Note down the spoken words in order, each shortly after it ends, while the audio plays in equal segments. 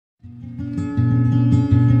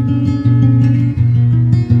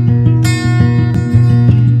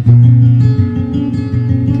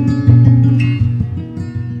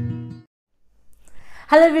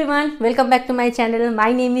everyone, welcome back to my channel.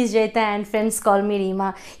 My name is Jayeeta and friends call me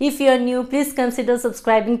Rima. If you are new, please consider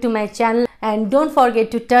subscribing to my channel and don't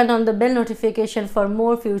forget to turn on the bell notification for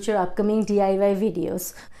more future upcoming DIY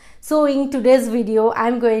videos. So in today's video,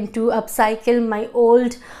 I'm going to upcycle my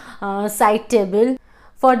old side table.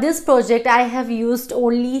 For this project, I have used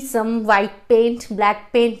only some white paint,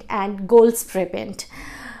 black paint and gold spray paint.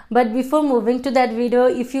 But before moving to that video,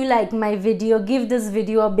 if you like my video, give this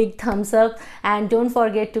video a big thumbs up and don't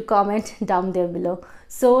forget to comment down there below.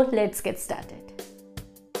 So let's get started.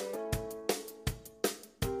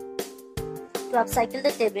 To upcycle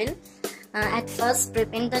the table, at first spray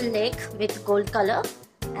paint the leg with gold color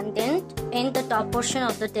and then paint the top portion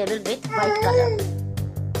of the table with white color.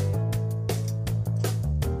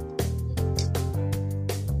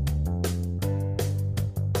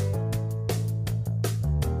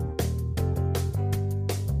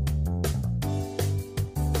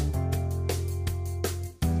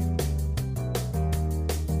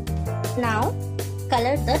 Now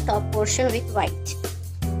color the top portion with white.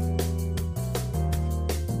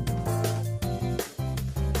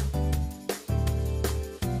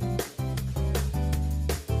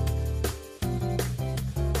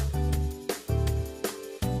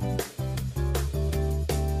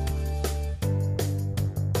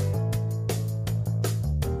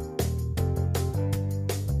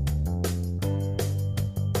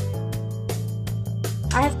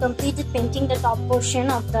 I have completed painting the top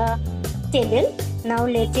portion of the table. Now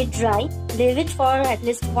let it dry. Leave it for at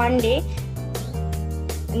least one day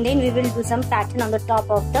and then we will do some pattern on the top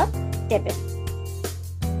of the table.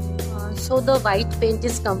 So the white paint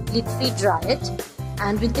is completely dried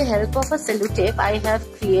and with the help of a sellotape I have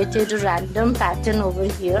created a random pattern over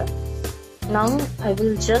here. Now I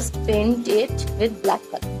will just paint it with black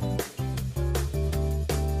color.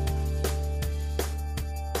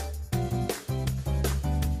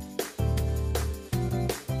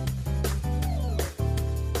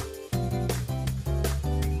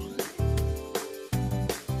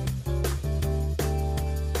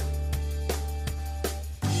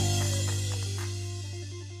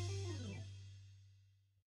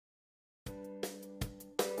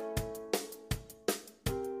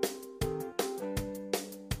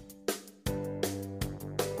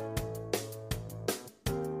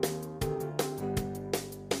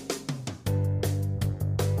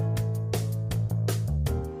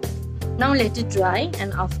 Now let it dry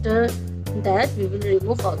and after that we will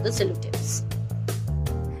remove all the sellotapes.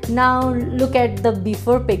 Now look at the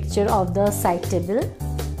before picture of the side table.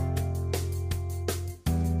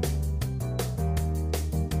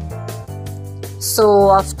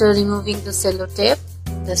 So after removing the sellotape,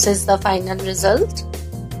 this is the final result.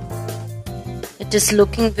 It is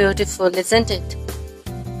looking beautiful, isn't it?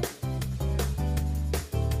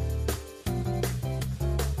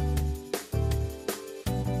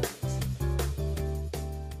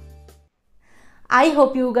 I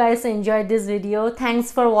hope you guys enjoyed this video.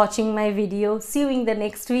 Thanks for watching my video. See you in the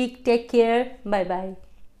next week. Take care. Bye bye.